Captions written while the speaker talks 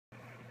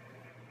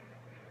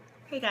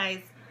Hey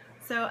guys,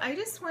 so I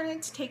just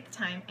wanted to take the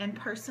time and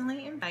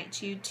personally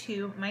invite you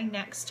to my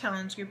next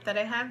challenge group that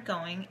I have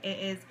going. It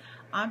is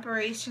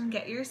Operation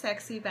Get Your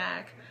Sexy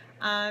Back.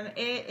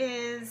 It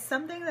is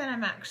something that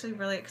I'm actually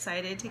really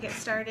excited to get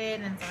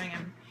started and something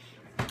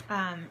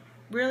I'm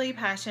really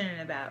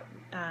passionate about.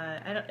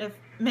 I don't, if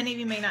many of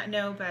you may not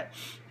know, but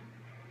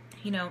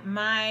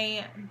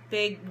my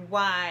big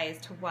why as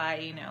to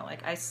why,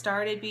 like I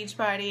started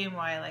Beachbody and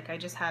why I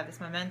just have this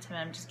momentum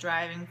and I'm just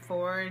driving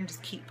forward and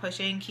just keep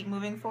pushing, keep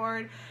moving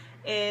forward,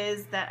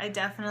 is that I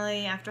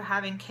definitely, after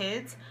having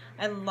kids,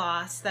 I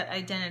lost that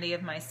identity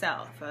of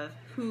myself, of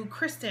who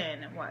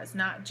Kristen was,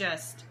 not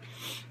just,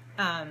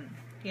 I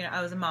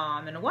was a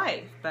mom and a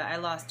wife, but I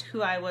lost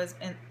who I was,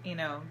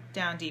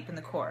 down deep in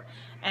the core.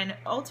 And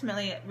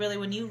ultimately, really,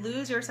 when you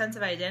lose your sense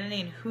of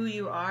identity and who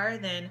you are,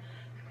 then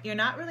you're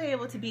not really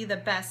able to be the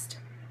best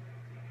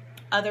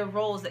other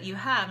roles that you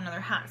have and other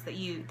hats that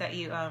you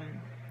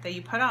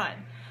put on.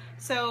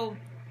 So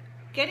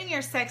getting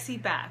your sexy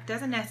back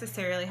doesn't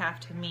necessarily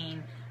have to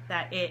mean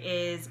that it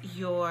is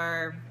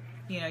your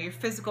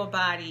physical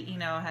body,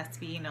 has to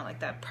be, like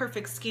that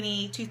perfect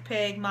skinny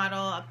toothpick model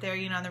up there,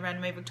 on the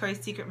runway, Victoria's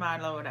Secret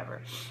model or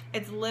whatever.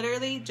 It's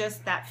literally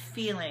just that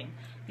feeling,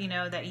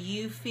 that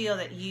you feel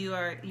that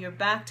you're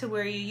back to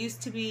where you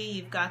used to be,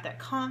 you've got that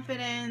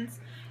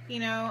confidence,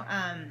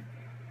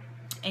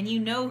 and you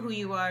know who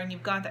you are and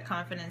you've got that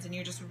confidence and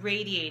you're just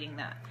radiating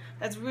that.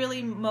 That's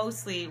really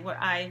mostly what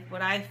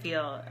I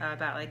feel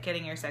about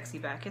getting your sexy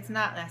back. It's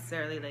not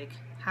necessarily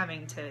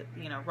having to,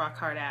 rock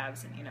hard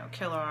abs and,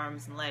 killer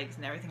arms and legs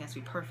and everything has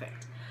to be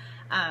perfect.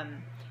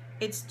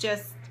 It's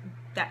just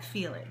that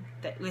feeling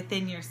that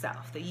within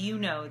yourself that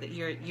that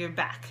you're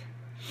back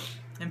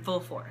in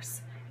full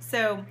force.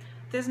 So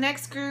this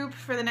next group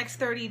for the next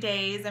 30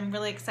 days I'm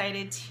really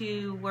excited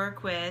to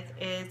work with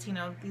is,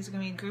 these are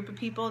going to be a group of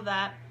people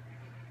that,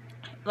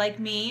 like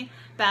me,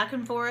 back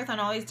and forth on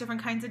all these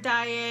different kinds of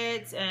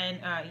diets and,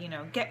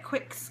 get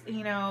quick,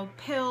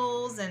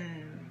 pills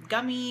and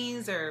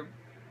gummies or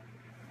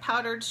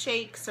powdered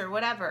shakes or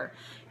whatever.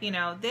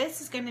 This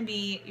is going to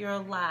be your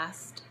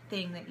last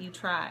thing that you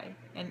try,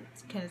 and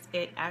because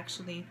it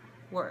actually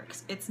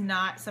works. It's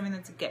not something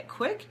that's a get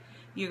quick.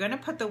 You're going to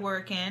put the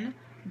work in,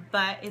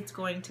 but it's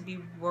going to be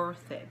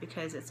worth it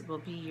because it will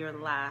be your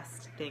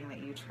last thing that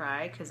you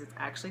try, because it's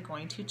actually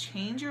going to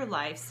change your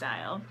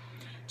lifestyle,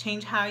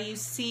 change how you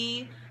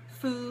see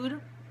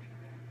food,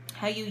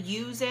 how you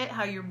use it,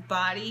 how your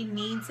body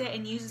needs it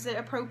and uses it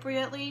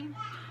appropriately.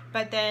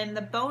 But then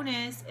the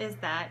bonus is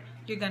that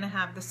you're going to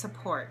have the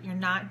support. You're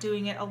not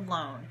doing it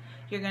alone.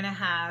 You're going to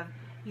have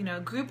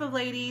a group of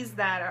ladies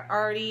that are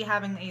already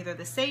having either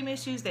the same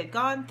issues, they've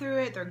gone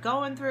through it, they're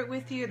going through it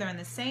with you, they're in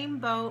the same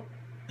boat.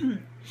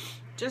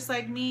 Just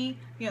like me,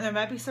 there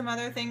might be some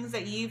other things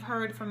that you've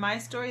heard from my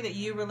story that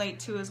you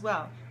relate to as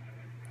well.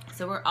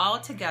 So we're all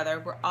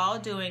together, we're all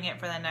doing it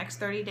for the next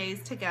 30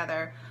 days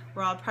together.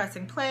 We're all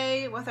pressing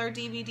play with our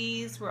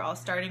DVDs, we're all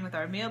starting with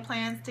our meal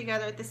plans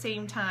together at the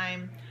same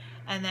time.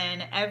 And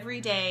then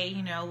every day,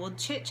 we'll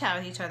chit-chat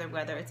with each other,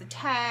 whether it's a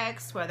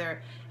text,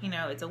 whether,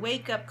 it's a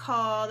wake-up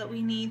call that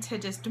we need to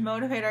just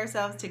motivate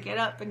ourselves to get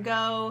up and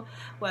go,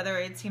 whether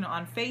it's,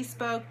 on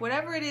Facebook,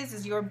 whatever it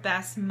is your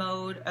best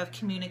mode of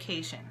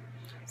communication.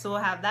 So we'll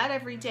have that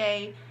every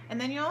day. And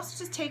then you also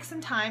just take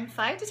some time,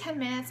 5 to 10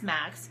 minutes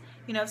max,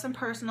 some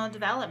personal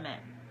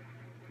development.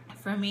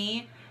 For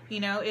me,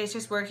 it's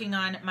just working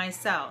on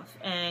myself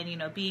and,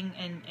 being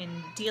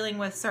and dealing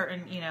with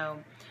certain,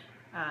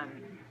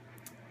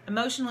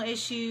 emotional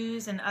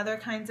issues and other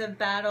kinds of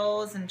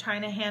battles and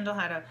trying to handle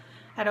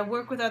how to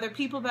work with other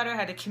people better,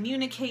 how to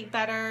communicate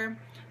better,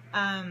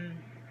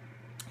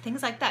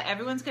 things like that.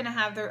 Everyone's going to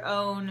have their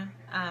own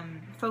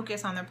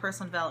focus on their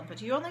personal development,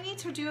 but you only need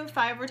to do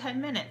 5 or 10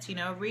 minutes,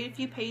 read a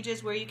few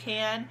pages where you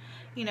can,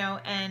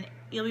 and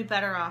you'll be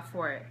better off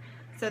for it.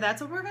 So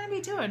that's what we're going to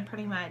be doing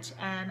pretty much,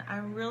 and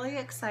I'm really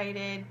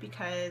excited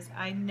because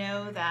I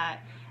know that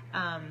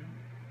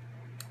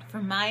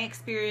from my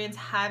experience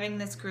having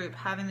this group,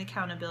 having the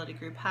accountability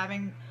group,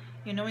 having,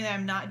 knowing that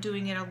I'm not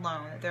doing it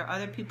alone, that there are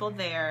other people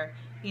there,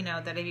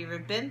 that have either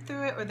been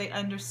through it or they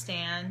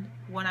understand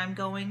what I'm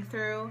going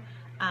through.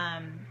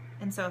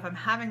 And so if I'm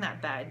having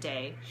that bad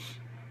day,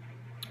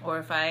 or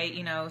if I,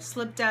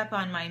 slipped up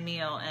on my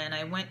meal and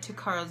I went to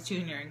Carl's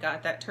Jr. and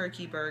got that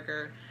turkey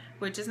burger,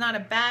 which is not a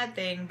bad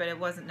thing, but it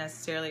wasn't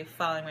necessarily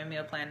following my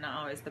meal plan, not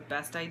always the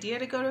best idea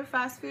to go to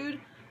fast food.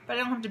 But I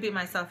don't have to beat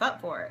myself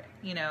up for it,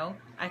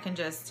 I can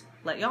just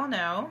let y'all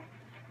know,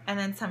 and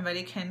then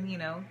somebody can,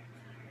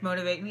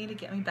 motivate me to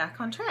get me back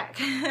on track.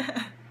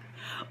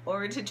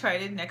 Or to try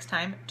to next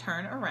time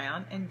turn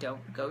around and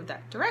don't go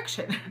that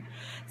direction.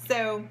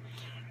 So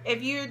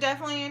if you're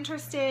definitely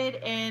interested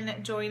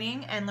in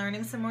joining and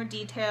learning some more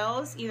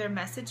details, either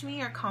message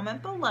me or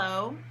comment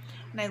below,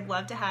 and I'd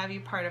love to have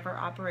you part of our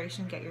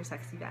Operation Get Your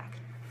Sexy Back.